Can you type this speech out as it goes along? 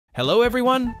Hello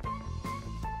everyone!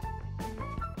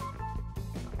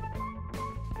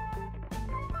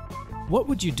 What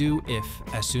would you do if,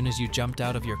 as soon as you jumped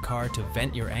out of your car to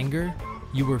vent your anger,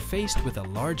 you were faced with a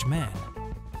large man?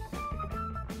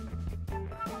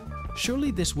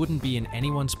 Surely this wouldn't be in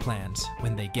anyone's plans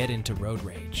when they get into road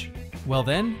rage. Well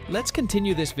then, let's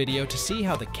continue this video to see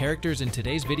how the characters in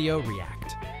today's video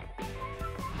react.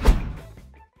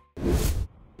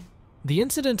 The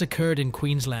incident occurred in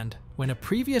Queensland when a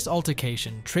previous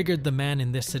altercation triggered the man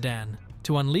in this sedan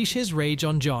to unleash his rage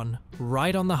on John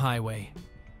right on the highway.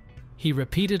 He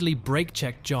repeatedly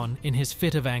brake-checked John in his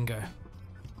fit of anger.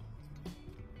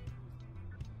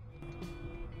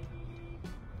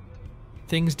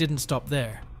 Things didn't stop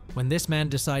there when this man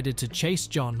decided to chase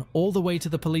John all the way to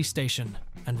the police station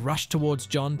and rushed towards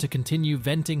John to continue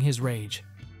venting his rage.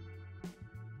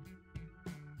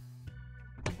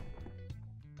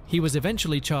 He was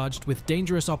eventually charged with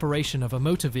dangerous operation of a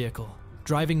motor vehicle,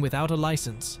 driving without a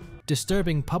license,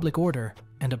 disturbing public order,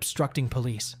 and obstructing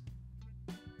police.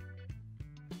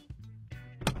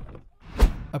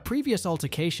 A previous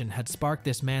altercation had sparked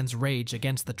this man's rage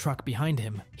against the truck behind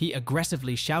him. He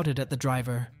aggressively shouted at the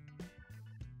driver.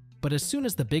 But as soon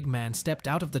as the big man stepped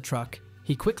out of the truck,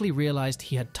 he quickly realized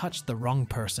he had touched the wrong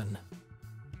person.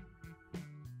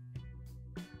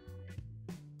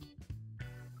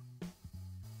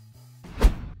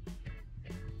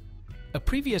 A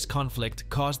previous conflict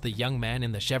caused the young man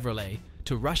in the Chevrolet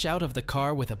to rush out of the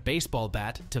car with a baseball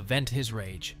bat to vent his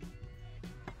rage.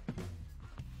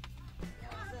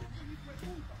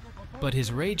 But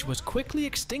his rage was quickly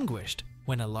extinguished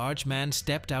when a large man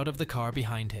stepped out of the car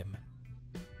behind him.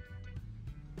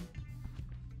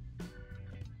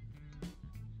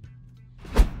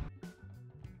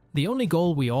 The only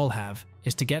goal we all have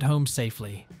is to get home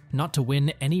safely, not to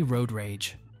win any road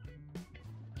rage.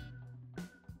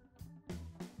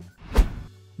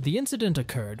 The incident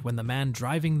occurred when the man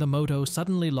driving the moto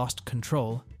suddenly lost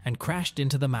control and crashed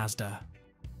into the Mazda.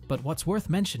 But what's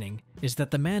worth mentioning is that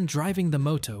the man driving the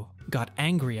moto got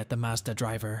angry at the Mazda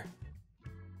driver.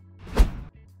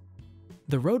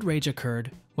 The road rage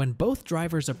occurred when both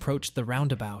drivers approached the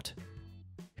roundabout.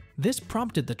 This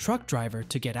prompted the truck driver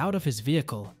to get out of his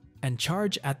vehicle and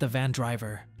charge at the van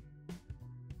driver.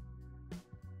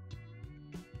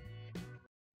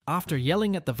 After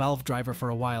yelling at the valve driver for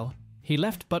a while, he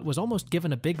left but was almost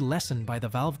given a big lesson by the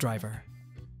valve driver.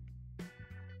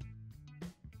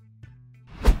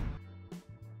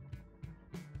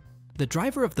 The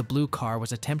driver of the blue car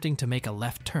was attempting to make a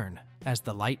left turn as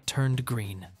the light turned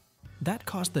green. That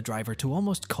caused the driver to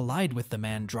almost collide with the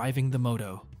man driving the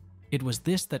moto. It was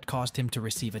this that caused him to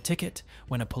receive a ticket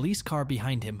when a police car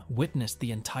behind him witnessed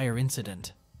the entire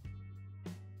incident.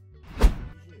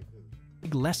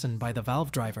 Big lesson by the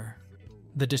valve driver.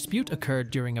 The dispute occurred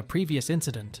during a previous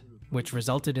incident, which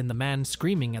resulted in the man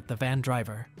screaming at the van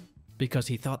driver because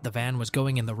he thought the van was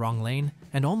going in the wrong lane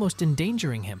and almost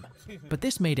endangering him. But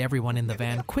this made everyone in the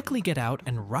van quickly get out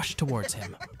and rush towards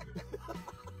him.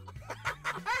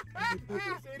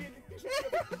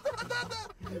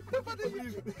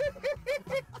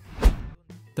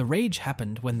 The rage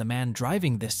happened when the man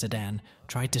driving this sedan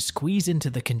tried to squeeze into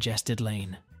the congested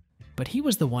lane. But he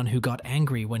was the one who got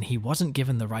angry when he wasn't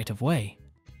given the right of way.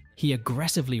 He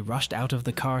aggressively rushed out of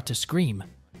the car to scream,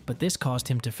 but this caused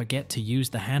him to forget to use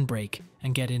the handbrake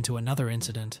and get into another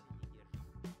incident.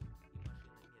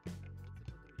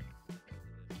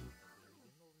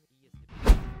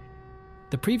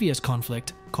 The previous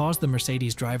conflict caused the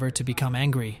Mercedes driver to become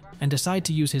angry and decide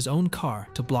to use his own car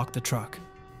to block the truck.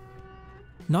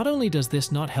 Not only does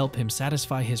this not help him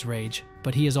satisfy his rage,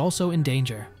 but he is also in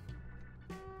danger.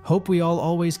 Hope we all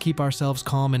always keep ourselves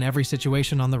calm in every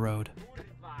situation on the road.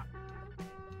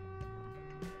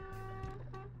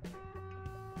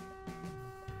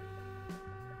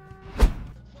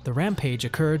 The rampage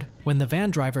occurred when the van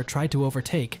driver tried to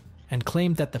overtake and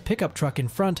claimed that the pickup truck in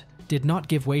front did not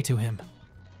give way to him.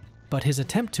 But his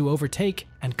attempt to overtake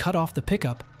and cut off the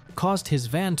pickup caused his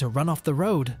van to run off the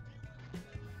road.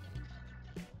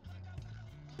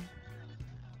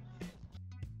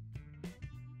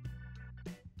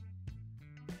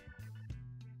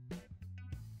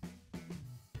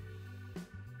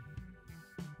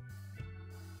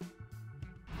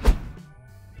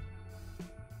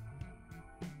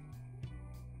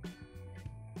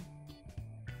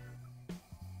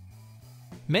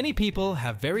 Many people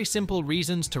have very simple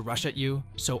reasons to rush at you,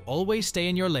 so always stay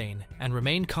in your lane and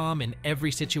remain calm in every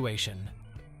situation.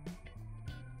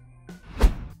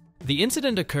 The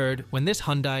incident occurred when this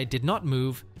Hyundai did not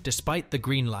move despite the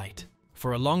green light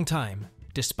for a long time,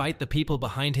 despite the people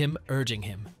behind him urging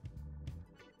him.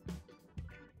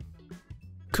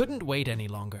 couldn't wait any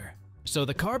longer, so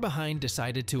the car behind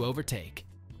decided to overtake,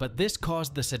 but this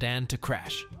caused the sedan to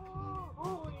crash.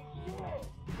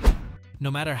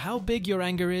 No matter how big your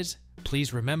anger is,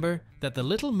 please remember that the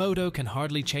little moto can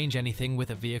hardly change anything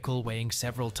with a vehicle weighing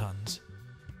several tons.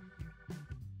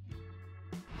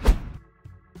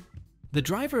 The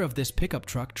driver of this pickup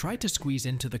truck tried to squeeze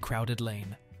into the crowded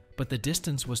lane, but the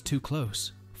distance was too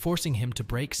close, forcing him to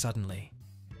brake suddenly.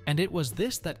 And it was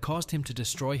this that caused him to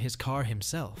destroy his car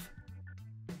himself.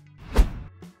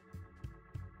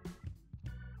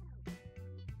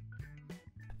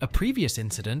 A previous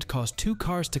incident caused two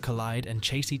cars to collide and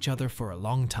chase each other for a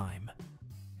long time.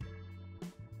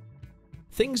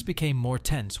 Things became more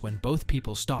tense when both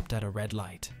people stopped at a red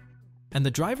light, and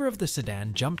the driver of the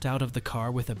sedan jumped out of the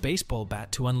car with a baseball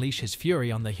bat to unleash his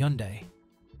fury on the Hyundai.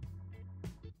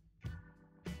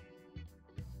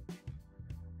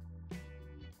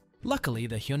 Luckily,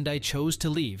 the Hyundai chose to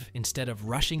leave instead of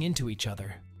rushing into each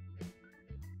other.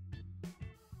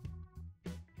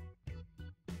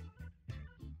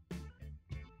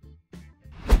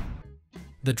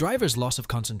 The driver's loss of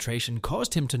concentration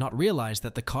caused him to not realize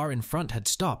that the car in front had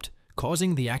stopped,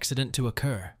 causing the accident to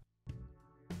occur.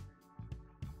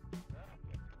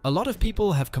 A lot of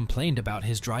people have complained about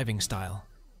his driving style,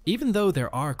 even though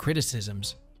there are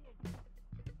criticisms.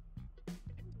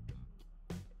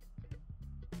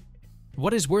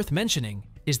 What is worth mentioning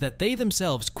is that they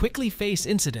themselves quickly face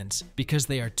incidents because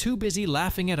they are too busy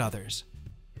laughing at others.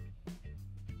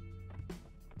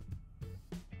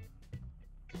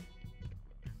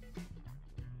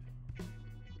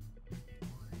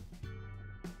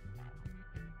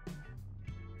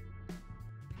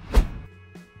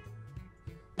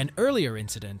 An earlier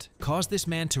incident caused this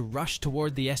man to rush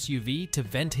toward the SUV to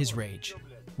vent his rage.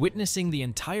 Witnessing the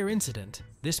entire incident,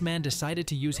 this man decided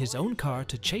to use his own car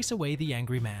to chase away the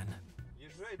angry man.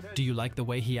 Do you like the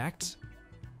way he acts?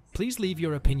 Please leave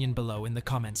your opinion below in the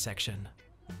comments section.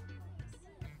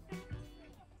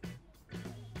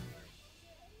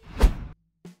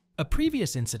 A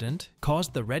previous incident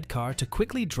caused the red car to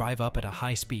quickly drive up at a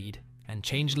high speed and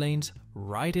change lanes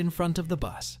right in front of the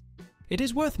bus. It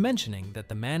is worth mentioning that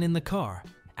the man in the car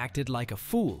acted like a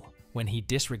fool when he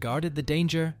disregarded the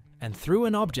danger and threw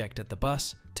an object at the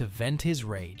bus to vent his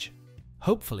rage.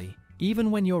 Hopefully, even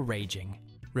when you're raging,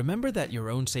 remember that your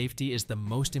own safety is the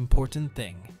most important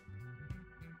thing.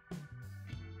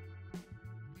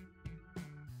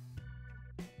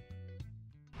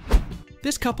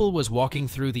 This couple was walking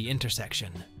through the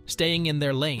intersection, staying in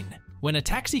their lane, when a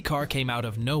taxi car came out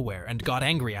of nowhere and got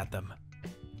angry at them.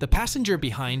 The passenger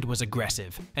behind was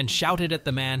aggressive and shouted at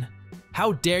the man,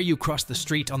 "How dare you cross the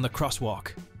street on the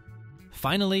crosswalk?"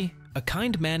 Finally, a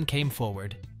kind man came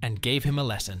forward and gave him a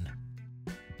lesson.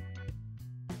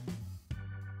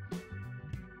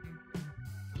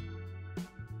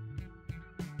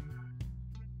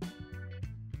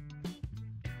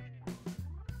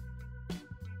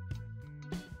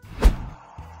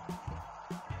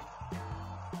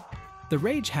 The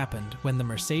rage happened when the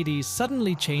Mercedes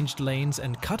suddenly changed lanes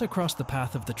and cut across the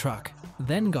path of the truck,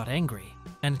 then got angry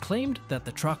and claimed that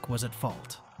the truck was at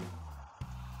fault.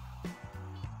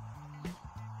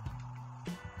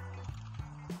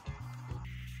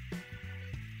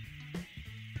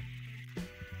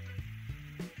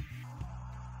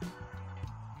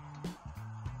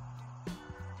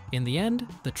 In the end,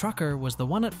 the trucker was the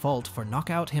one at fault for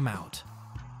knocking him out.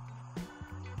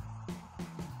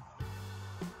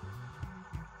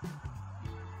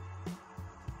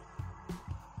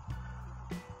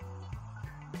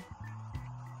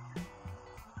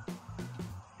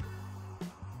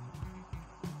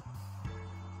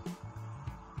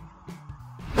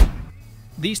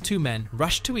 These two men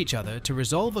rushed to each other to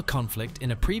resolve a conflict in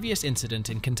a previous incident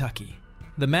in Kentucky.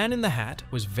 The man in the hat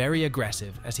was very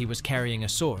aggressive as he was carrying a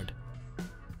sword,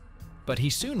 but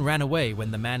he soon ran away when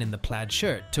the man in the plaid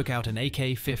shirt took out an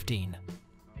AK-15.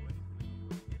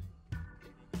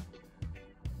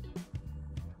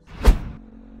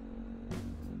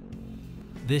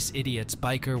 This idiot's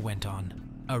biker went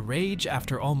on a rage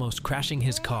after almost crashing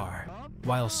his car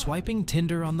while swiping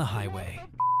Tinder on the highway.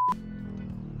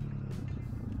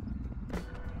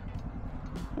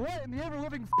 What in the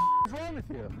ever-living is wrong with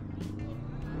you?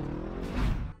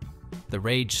 The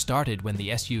rage started when the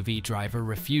SUV driver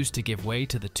refused to give way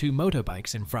to the two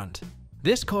motorbikes in front.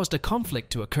 This caused a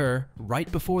conflict to occur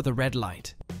right before the red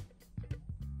light.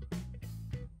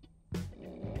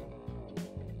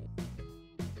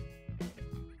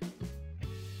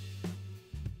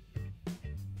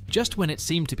 Just when it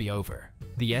seemed to be over,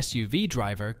 the SUV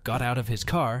driver got out of his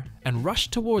car and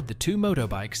rushed toward the two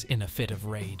motorbikes in a fit of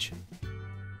rage.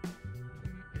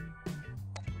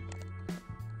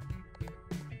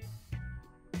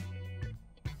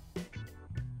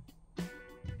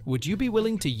 Would you be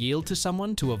willing to yield to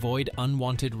someone to avoid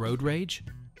unwanted road rage?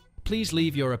 Please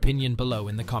leave your opinion below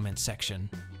in the comments section.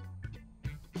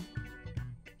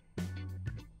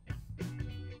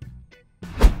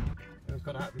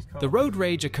 The road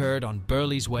rage occurred on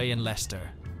Burley's Way in Leicester.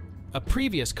 A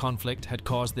previous conflict had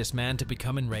caused this man to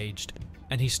become enraged,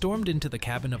 and he stormed into the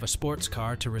cabin of a sports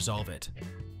car to resolve it.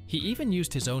 He even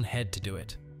used his own head to do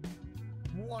it.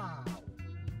 Wow.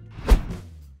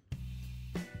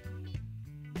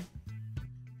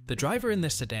 The driver in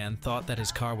this sedan thought that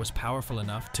his car was powerful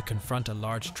enough to confront a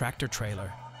large tractor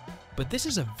trailer, but this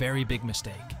is a very big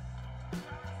mistake.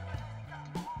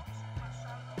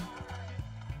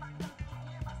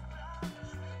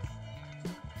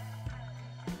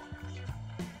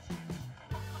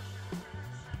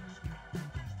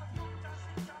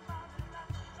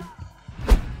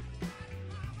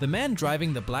 The man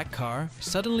driving the black car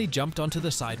suddenly jumped onto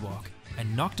the sidewalk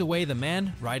and knocked away the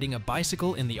man riding a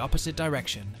bicycle in the opposite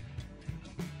direction.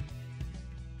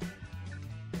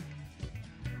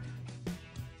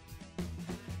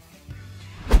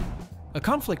 A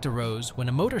conflict arose when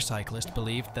a motorcyclist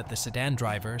believed that the sedan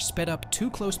driver sped up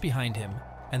too close behind him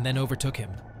and then overtook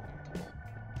him.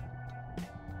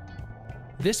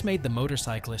 This made the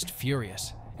motorcyclist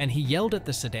furious, and he yelled at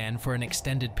the sedan for an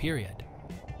extended period.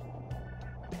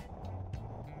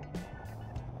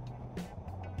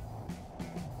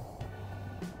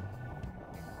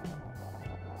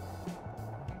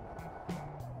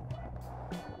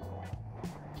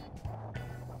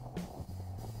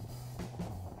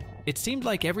 It seemed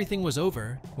like everything was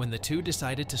over when the two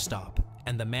decided to stop,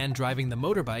 and the man driving the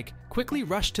motorbike quickly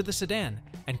rushed to the sedan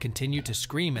and continued to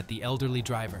scream at the elderly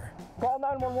driver. Call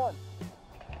 911.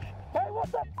 Hey, what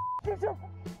the f is your...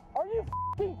 Are you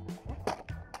f***ing...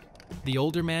 The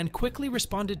older man quickly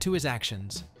responded to his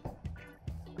actions.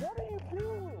 What are you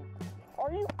doing?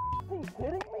 Are you f***ing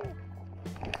kidding me?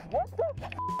 What the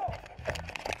f***?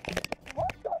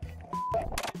 What the f***?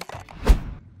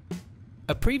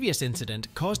 A previous incident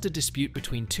caused a dispute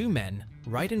between two men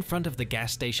right in front of the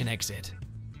gas station exit.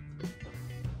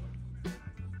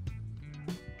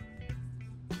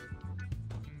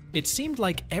 It seemed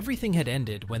like everything had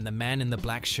ended when the man in the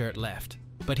black shirt left,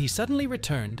 but he suddenly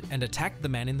returned and attacked the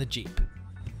man in the Jeep.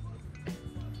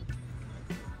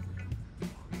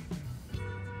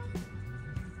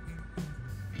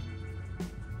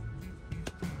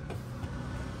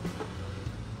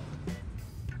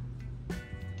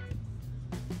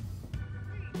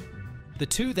 The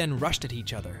two then rushed at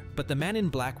each other, but the man in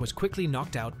black was quickly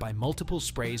knocked out by multiple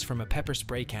sprays from a pepper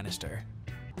spray canister.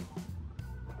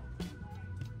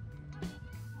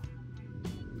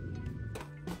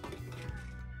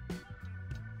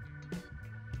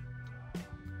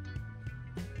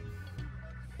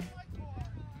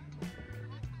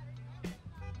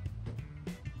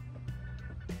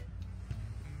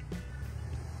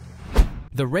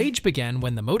 The rage began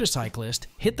when the motorcyclist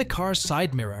hit the car's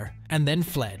side mirror and then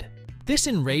fled. This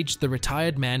enraged the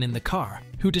retired man in the car,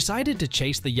 who decided to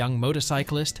chase the young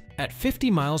motorcyclist at 50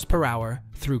 miles per hour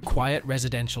through quiet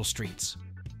residential streets.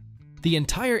 The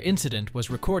entire incident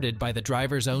was recorded by the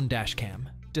driver's own dashcam,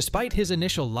 despite his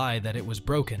initial lie that it was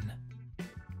broken.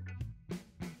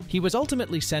 He was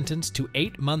ultimately sentenced to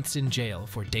 8 months in jail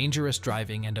for dangerous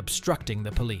driving and obstructing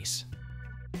the police.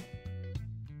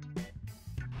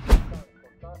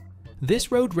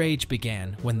 This road rage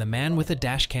began when the man with a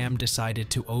dashcam decided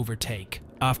to overtake,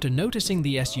 after noticing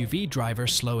the SUV driver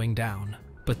slowing down.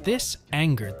 But this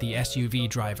angered the SUV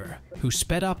driver, who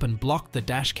sped up and blocked the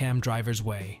dashcam driver's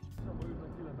way.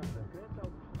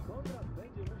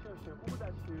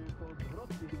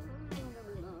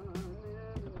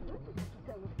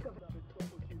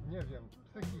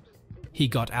 He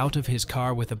got out of his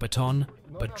car with a baton,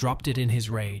 but dropped it in his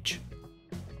rage.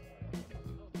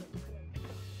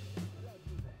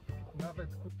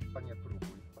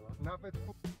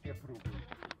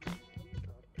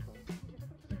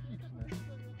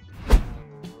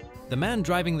 The man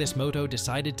driving this moto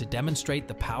decided to demonstrate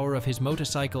the power of his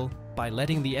motorcycle by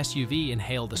letting the SUV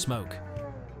inhale the smoke.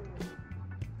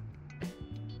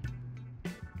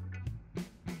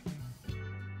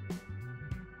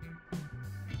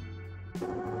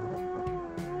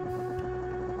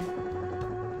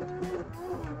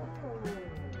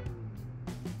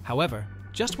 However,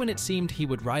 just when it seemed he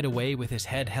would ride away with his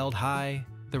head held high,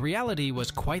 the reality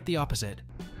was quite the opposite.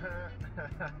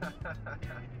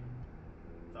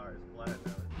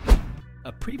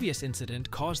 A previous incident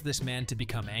caused this man to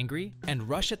become angry and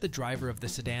rush at the driver of the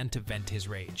sedan to vent his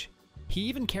rage. He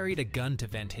even carried a gun to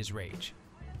vent his rage.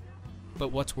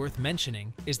 But what's worth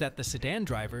mentioning is that the sedan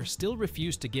driver still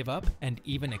refused to give up and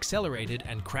even accelerated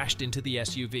and crashed into the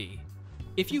SUV.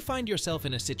 If you find yourself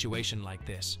in a situation like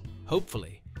this,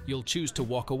 hopefully, you'll choose to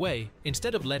walk away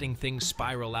instead of letting things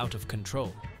spiral out of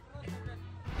control.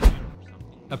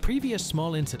 A previous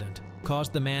small incident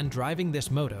caused the man driving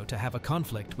this moto to have a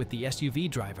conflict with the SUV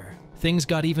driver. Things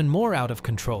got even more out of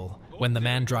control when the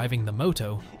man driving the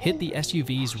moto hit the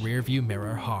SUV's rearview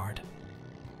mirror hard.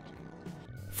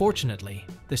 Fortunately,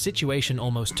 the situation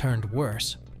almost turned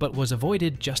worse, but was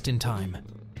avoided just in time.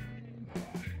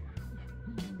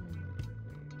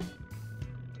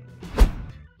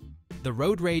 The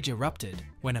road rage erupted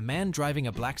when a man driving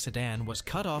a black sedan was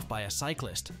cut off by a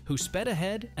cyclist who sped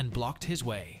ahead and blocked his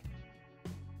way.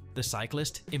 The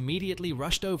cyclist immediately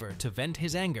rushed over to vent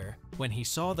his anger when he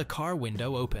saw the car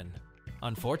window open.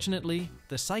 Unfortunately,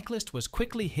 the cyclist was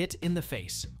quickly hit in the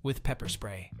face with pepper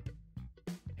spray.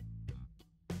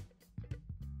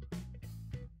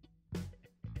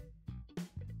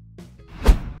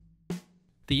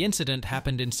 The incident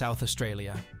happened in South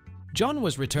Australia. John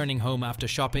was returning home after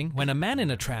shopping when a man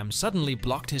in a tram suddenly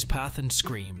blocked his path and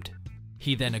screamed.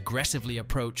 He then aggressively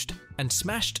approached and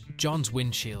smashed John's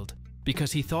windshield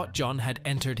because he thought John had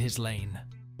entered his lane.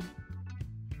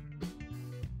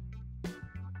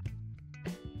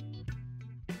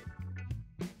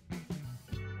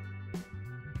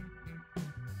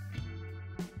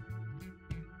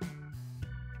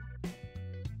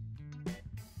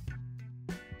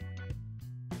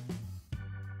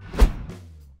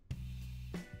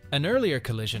 An earlier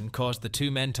collision caused the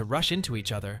two men to rush into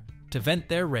each other to vent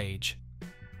their rage.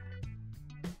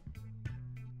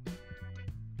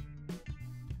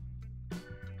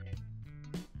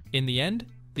 In the end,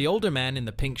 the older man in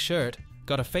the pink shirt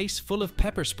got a face full of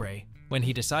pepper spray when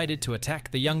he decided to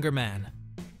attack the younger man.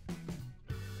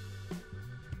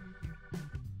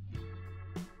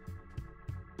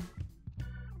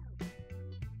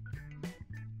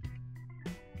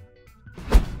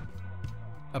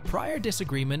 A prior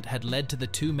disagreement had led to the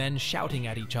two men shouting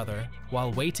at each other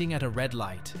while waiting at a red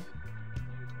light.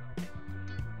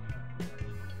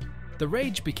 The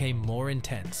rage became more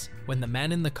intense when the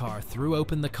man in the car threw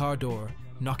open the car door,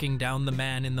 knocking down the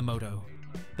man in the moto.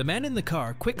 The man in the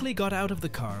car quickly got out of the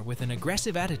car with an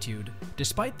aggressive attitude,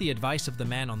 despite the advice of the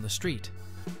man on the street.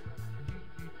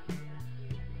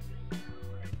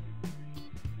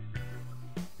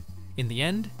 In the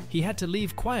end, he had to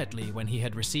leave quietly when he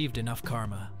had received enough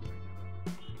karma.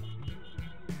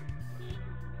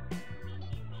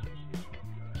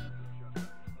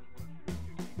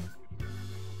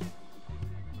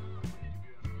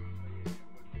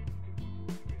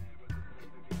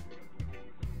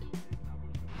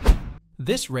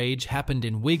 This rage happened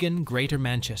in Wigan, Greater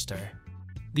Manchester.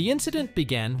 The incident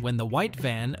began when the white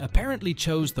van apparently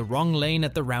chose the wrong lane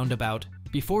at the roundabout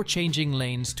before changing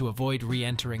lanes to avoid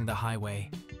re-entering the highway.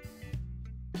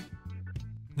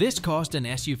 This caused an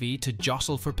SUV to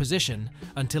jostle for position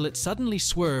until it suddenly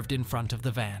swerved in front of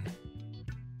the van.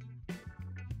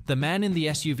 The man in the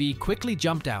SUV quickly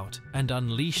jumped out and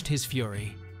unleashed his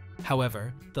fury.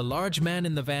 However, the large man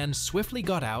in the van swiftly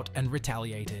got out and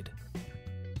retaliated.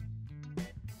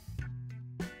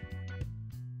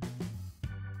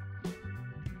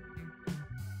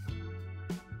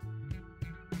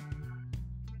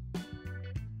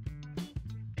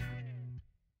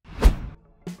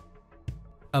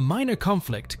 A minor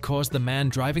conflict caused the man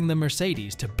driving the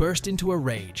Mercedes to burst into a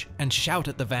rage and shout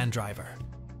at the van driver.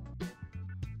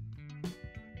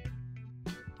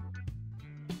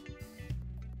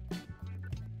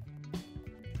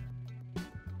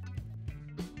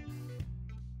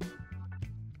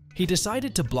 He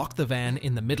decided to block the van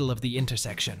in the middle of the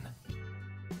intersection.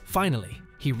 Finally,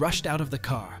 he rushed out of the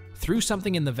car, threw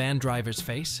something in the van driver's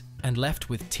face, and left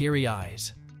with teary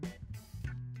eyes.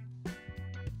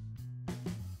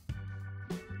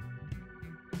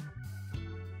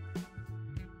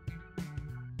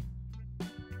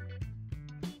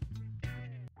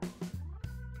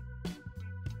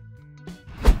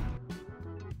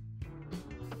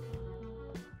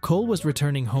 Cole was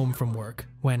returning home from work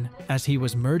when, as he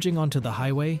was merging onto the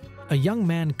highway, a young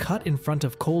man cut in front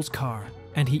of Cole's car,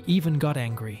 and he even got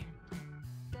angry.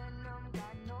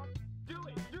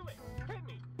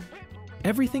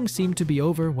 Everything seemed to be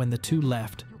over when the two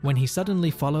left, when he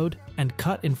suddenly followed and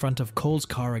cut in front of Cole's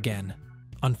car again.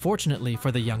 Unfortunately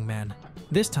for the young man,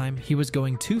 this time he was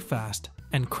going too fast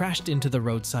and crashed into the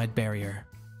roadside barrier.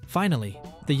 Finally,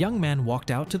 the young man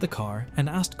walked out to the car and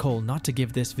asked Cole not to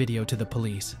give this video to the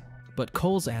police, but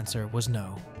Cole's answer was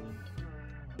no.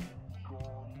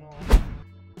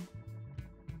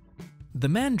 The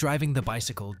man driving the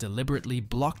bicycle deliberately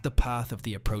blocked the path of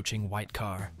the approaching white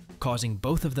car, causing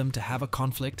both of them to have a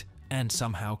conflict and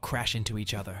somehow crash into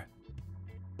each other.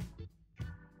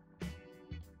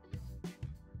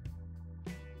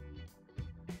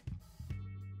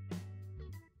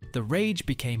 The rage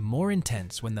became more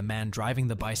intense when the man driving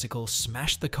the bicycle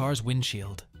smashed the car's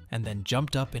windshield and then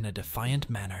jumped up in a defiant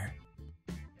manner.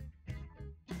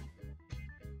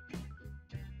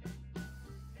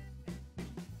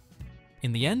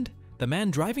 In the end, the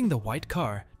man driving the white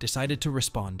car decided to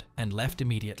respond and left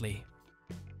immediately.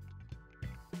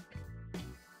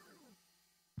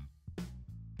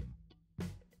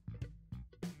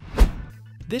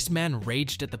 This man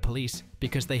raged at the police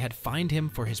because they had fined him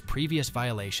for his previous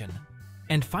violation.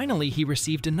 And finally, he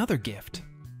received another gift.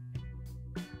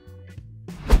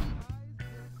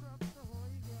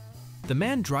 The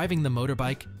man driving the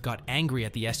motorbike got angry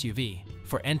at the SUV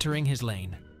for entering his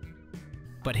lane.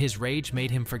 But his rage made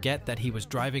him forget that he was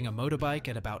driving a motorbike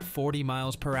at about 40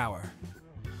 miles per hour.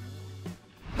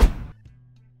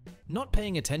 Not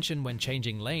paying attention when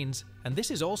changing lanes, and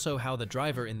this is also how the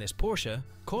driver in this Porsche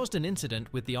caused an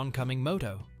incident with the oncoming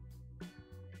moto.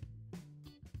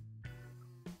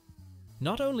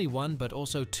 Not only one but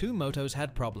also two motos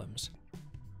had problems.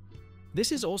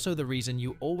 This is also the reason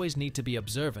you always need to be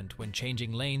observant when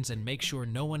changing lanes and make sure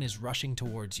no one is rushing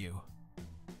towards you.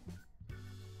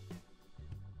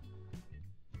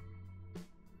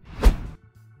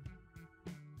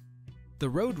 The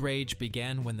road rage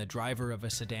began when the driver of a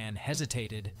sedan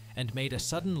hesitated and made a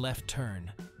sudden left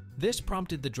turn. This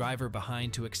prompted the driver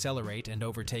behind to accelerate and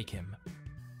overtake him.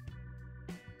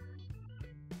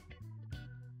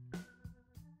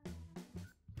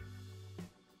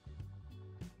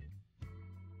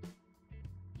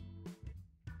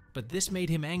 But this made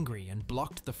him angry and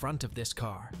blocked the front of this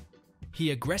car.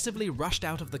 He aggressively rushed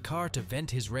out of the car to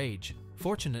vent his rage.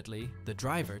 Fortunately, the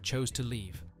driver chose to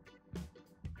leave.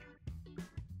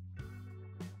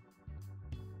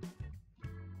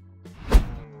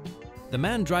 The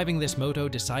man driving this moto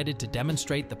decided to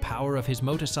demonstrate the power of his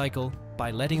motorcycle by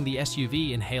letting the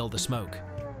SUV inhale the smoke.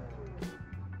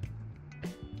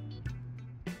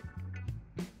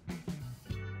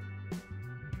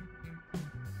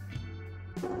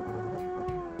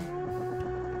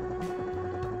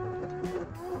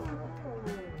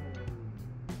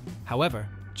 However,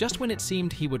 just when it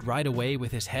seemed he would ride away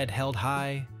with his head held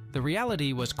high, the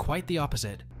reality was quite the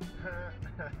opposite.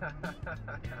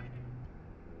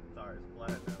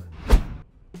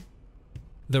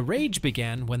 The rage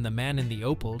began when the man in the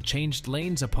Opel changed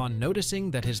lanes upon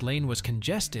noticing that his lane was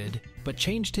congested, but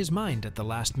changed his mind at the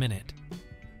last minute.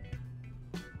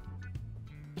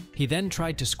 He then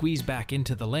tried to squeeze back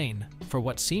into the lane for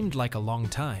what seemed like a long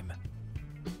time.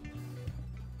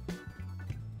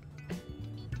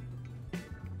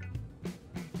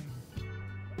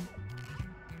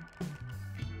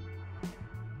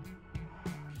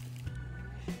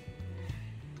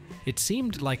 It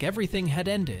seemed like everything had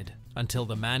ended until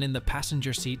the man in the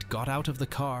passenger seat got out of the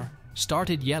car,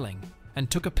 started yelling, and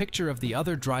took a picture of the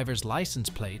other driver's license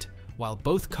plate while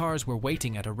both cars were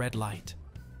waiting at a red light.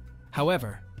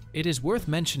 However, it is worth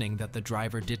mentioning that the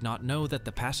driver did not know that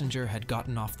the passenger had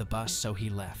gotten off the bus, so he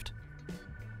left.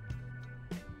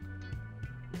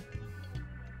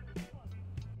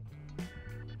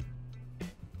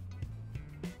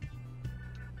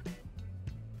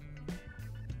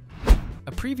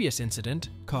 A previous incident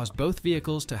caused both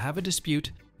vehicles to have a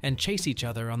dispute and chase each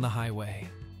other on the highway.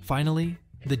 Finally,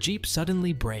 the Jeep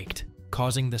suddenly braked,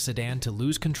 causing the sedan to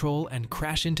lose control and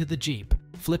crash into the Jeep,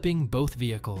 flipping both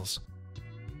vehicles.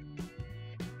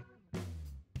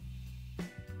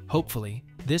 Hopefully,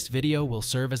 this video will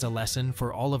serve as a lesson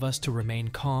for all of us to remain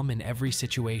calm in every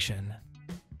situation.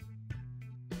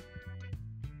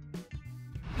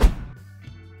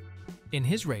 In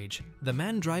his rage, the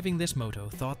man driving this moto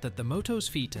thought that the moto's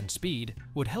feet and speed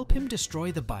would help him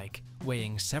destroy the bike,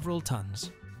 weighing several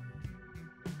tons.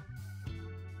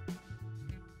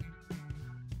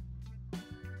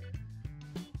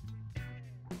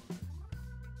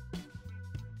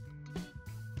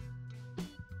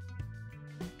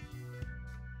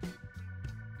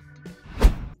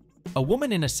 A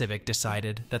woman in a Civic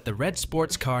decided that the red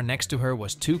sports car next to her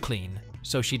was too clean,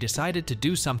 so she decided to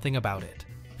do something about it.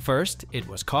 First, it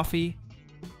was coffee,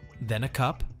 then a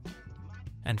cup,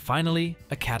 and finally,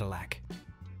 a Cadillac.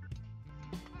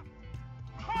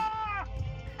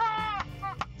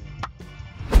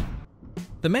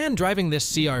 The man driving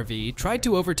this CR-V tried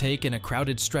to overtake in a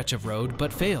crowded stretch of road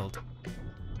but failed.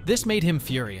 This made him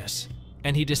furious,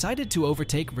 and he decided to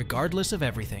overtake regardless of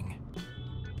everything.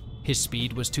 His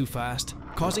speed was too fast,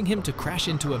 causing him to crash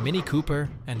into a Mini Cooper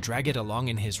and drag it along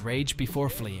in his rage before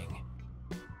fleeing.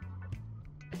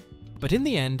 But in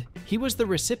the end, he was the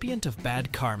recipient of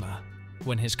bad karma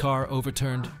when his car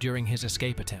overturned during his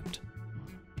escape attempt.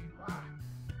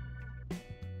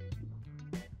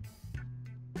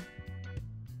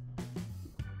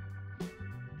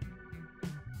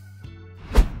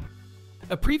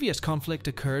 A previous conflict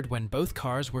occurred when both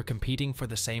cars were competing for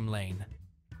the same lane.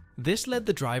 This led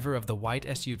the driver of the white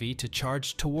SUV to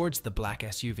charge towards the black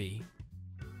SUV.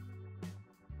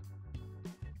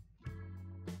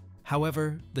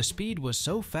 However, the speed was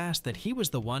so fast that he was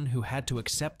the one who had to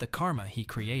accept the karma he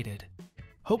created.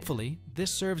 Hopefully,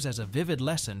 this serves as a vivid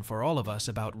lesson for all of us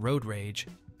about road rage.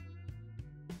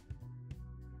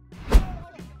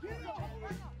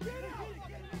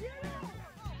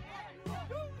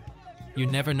 You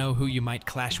never know who you might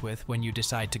clash with when you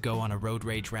decide to go on a road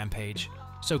rage rampage,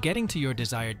 so getting to your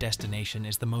desired destination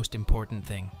is the most important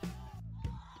thing.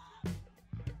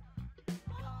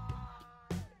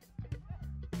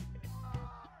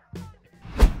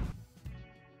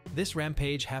 This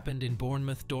rampage happened in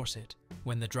Bournemouth, Dorset,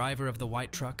 when the driver of the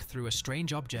white truck threw a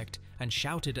strange object and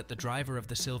shouted at the driver of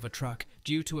the silver truck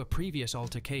due to a previous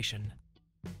altercation.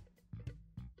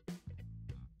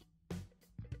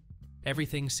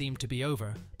 Everything seemed to be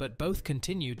over, but both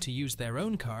continued to use their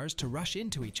own cars to rush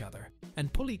into each other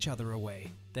and pull each other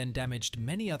away, then damaged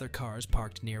many other cars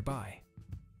parked nearby.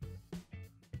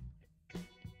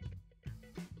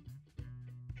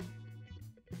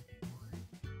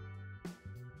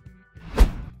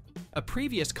 A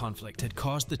previous conflict had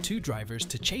caused the two drivers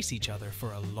to chase each other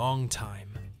for a long time.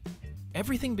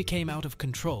 Everything became out of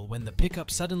control when the pickup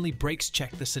suddenly brakes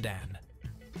checked the sedan,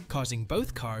 causing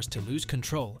both cars to lose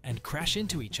control and crash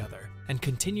into each other and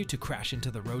continue to crash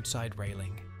into the roadside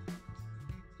railing.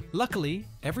 Luckily,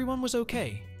 everyone was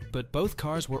okay, but both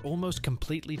cars were almost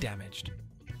completely damaged.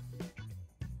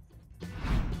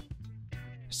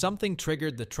 Something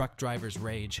triggered the truck driver's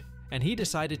rage, and he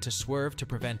decided to swerve to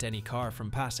prevent any car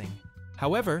from passing.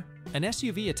 However, an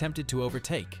SUV attempted to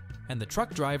overtake, and the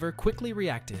truck driver quickly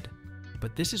reacted.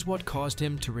 But this is what caused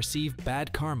him to receive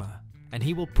bad karma, and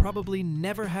he will probably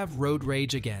never have road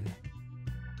rage again.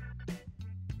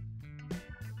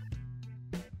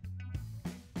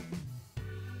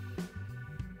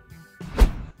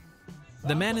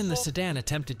 The man in the sedan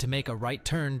attempted to make a right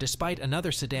turn despite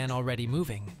another sedan already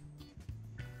moving.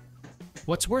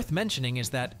 What's worth mentioning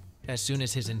is that, as soon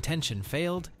as his intention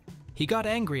failed, he got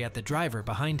angry at the driver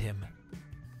behind him.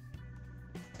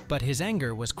 But his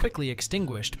anger was quickly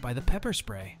extinguished by the pepper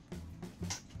spray.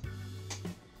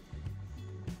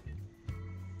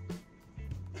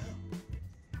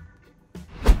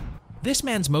 This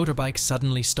man's motorbike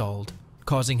suddenly stalled,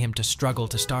 causing him to struggle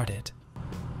to start it.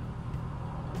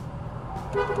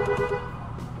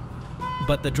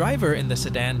 But the driver in the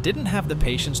sedan didn't have the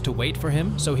patience to wait for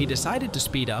him, so he decided to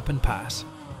speed up and pass.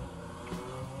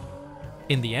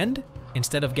 In the end,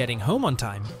 instead of getting home on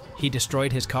time, he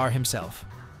destroyed his car himself.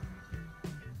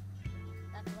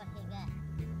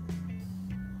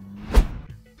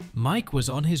 Mike was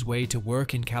on his way to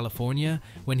work in California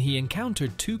when he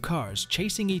encountered two cars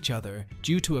chasing each other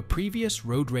due to a previous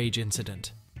road rage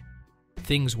incident.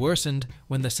 Things worsened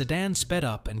when the sedan sped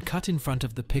up and cut in front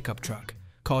of the pickup truck,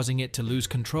 causing it to lose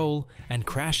control and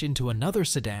crash into another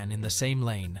sedan in the same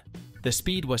lane. The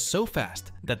speed was so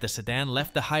fast that the sedan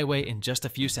left the highway in just a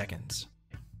few seconds.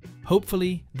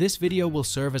 Hopefully, this video will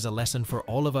serve as a lesson for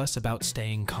all of us about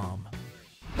staying calm.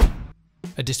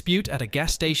 A dispute at a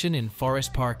gas station in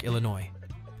Forest Park, Illinois.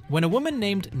 When a woman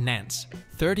named Nance,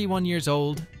 31 years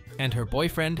old, and her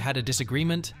boyfriend had a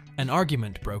disagreement, an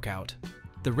argument broke out.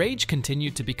 The rage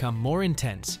continued to become more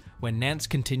intense when Nance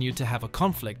continued to have a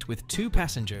conflict with two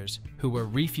passengers who were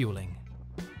refueling.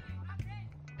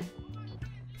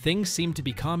 Things seemed to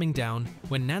be calming down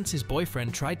when Nance's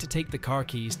boyfriend tried to take the car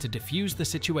keys to defuse the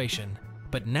situation,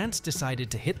 but Nance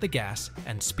decided to hit the gas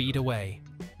and speed away.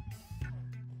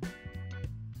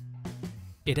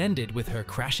 It ended with her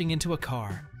crashing into a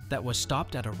car that was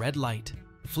stopped at a red light,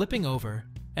 flipping over,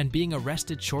 and being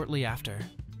arrested shortly after.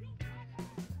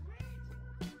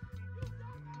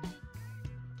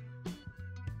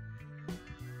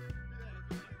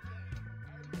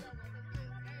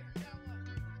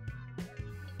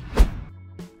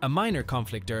 A minor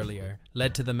conflict earlier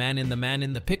led to the man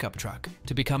in the pickup truck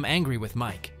to become angry with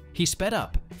Mike. He sped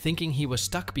up, thinking he was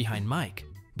stuck behind Mike,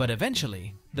 but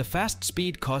eventually, the fast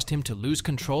speed caused him to lose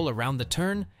control around the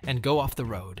turn and go off the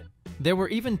road. There were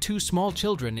even two small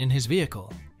children in his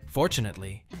vehicle.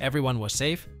 Fortunately, everyone was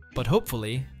safe, but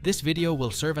hopefully, this video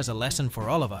will serve as a lesson for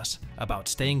all of us about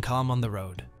staying calm on the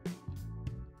road.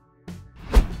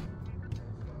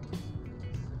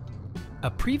 A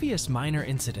previous minor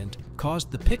incident caused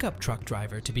the pickup truck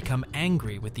driver to become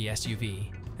angry with the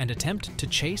SUV and attempt to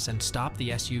chase and stop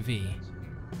the SUV.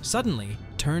 Suddenly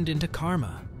turned into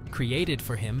karma, created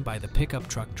for him by the pickup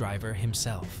truck driver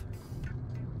himself.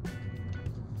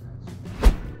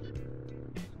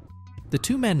 The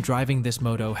two men driving this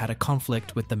moto had a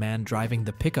conflict with the man driving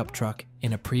the pickup truck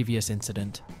in a previous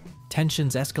incident.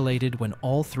 Tensions escalated when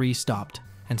all three stopped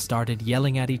and started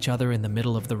yelling at each other in the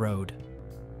middle of the road.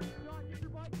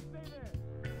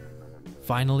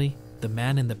 Finally, the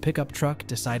man in the pickup truck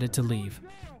decided to leave,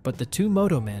 but the two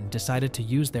moto men decided to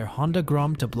use their Honda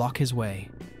Grom to block his way.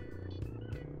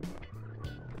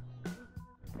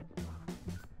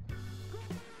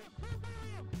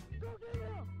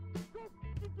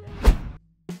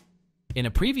 In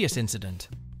a previous incident,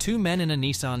 two men in a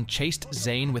Nissan chased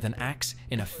Zane with an axe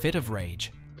in a fit of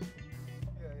rage.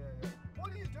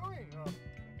 What are you doing?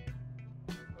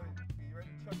 You ready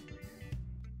to touch me?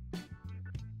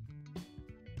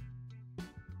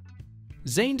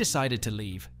 Zane decided to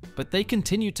leave, but they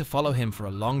continued to follow him for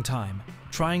a long time,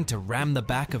 trying to ram the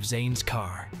back of Zane's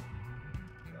car.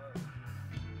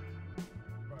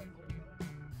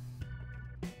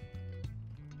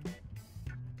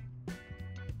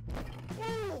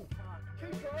 Whoa!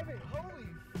 Keep driving! Holy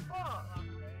fuck!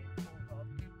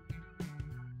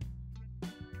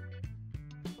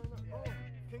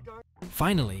 Keep going.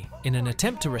 Finally, in an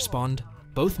attempt to respond,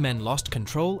 both men lost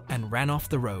control and ran off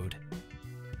the road.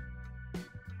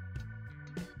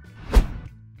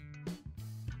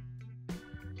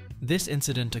 This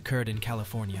incident occurred in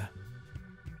California,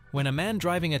 when a man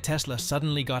driving a Tesla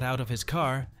suddenly got out of his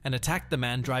car and attacked the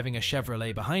man driving a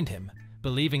Chevrolet behind him,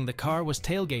 believing the car was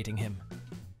tailgating him.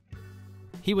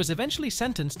 He was eventually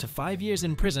sentenced to 5 years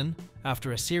in prison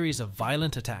after a series of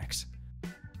violent attacks.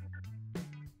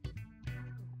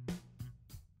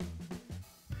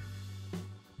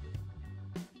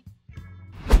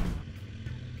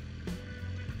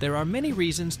 There are many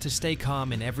reasons to stay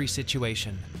calm in every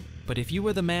situation, but if you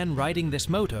were the man riding this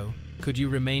moto, could you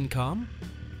remain calm?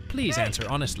 Please answer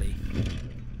honestly.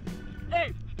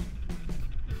 Hey!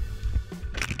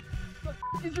 The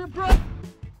f is your bro?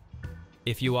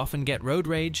 If you often get road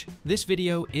rage, this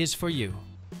video is for you.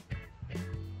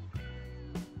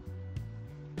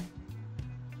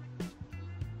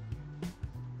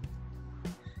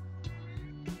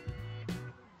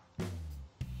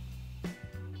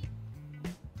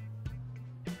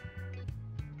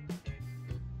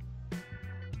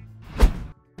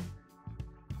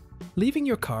 Leaving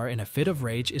your car in a fit of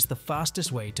rage is the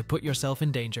fastest way to put yourself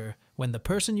in danger when the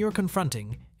person you're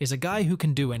confronting is a guy who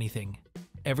can do anything.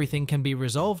 Everything can be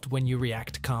resolved when you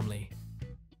react calmly.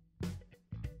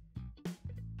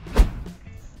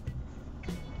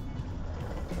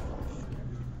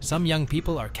 Some young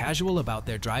people are casual about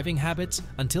their driving habits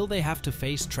until they have to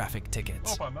face traffic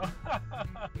tickets.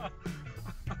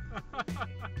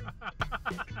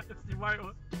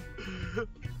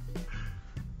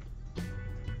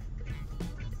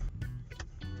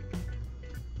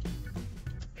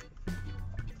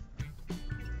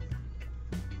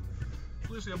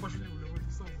 Слышь, я пошлю, бля, в эти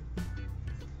самые.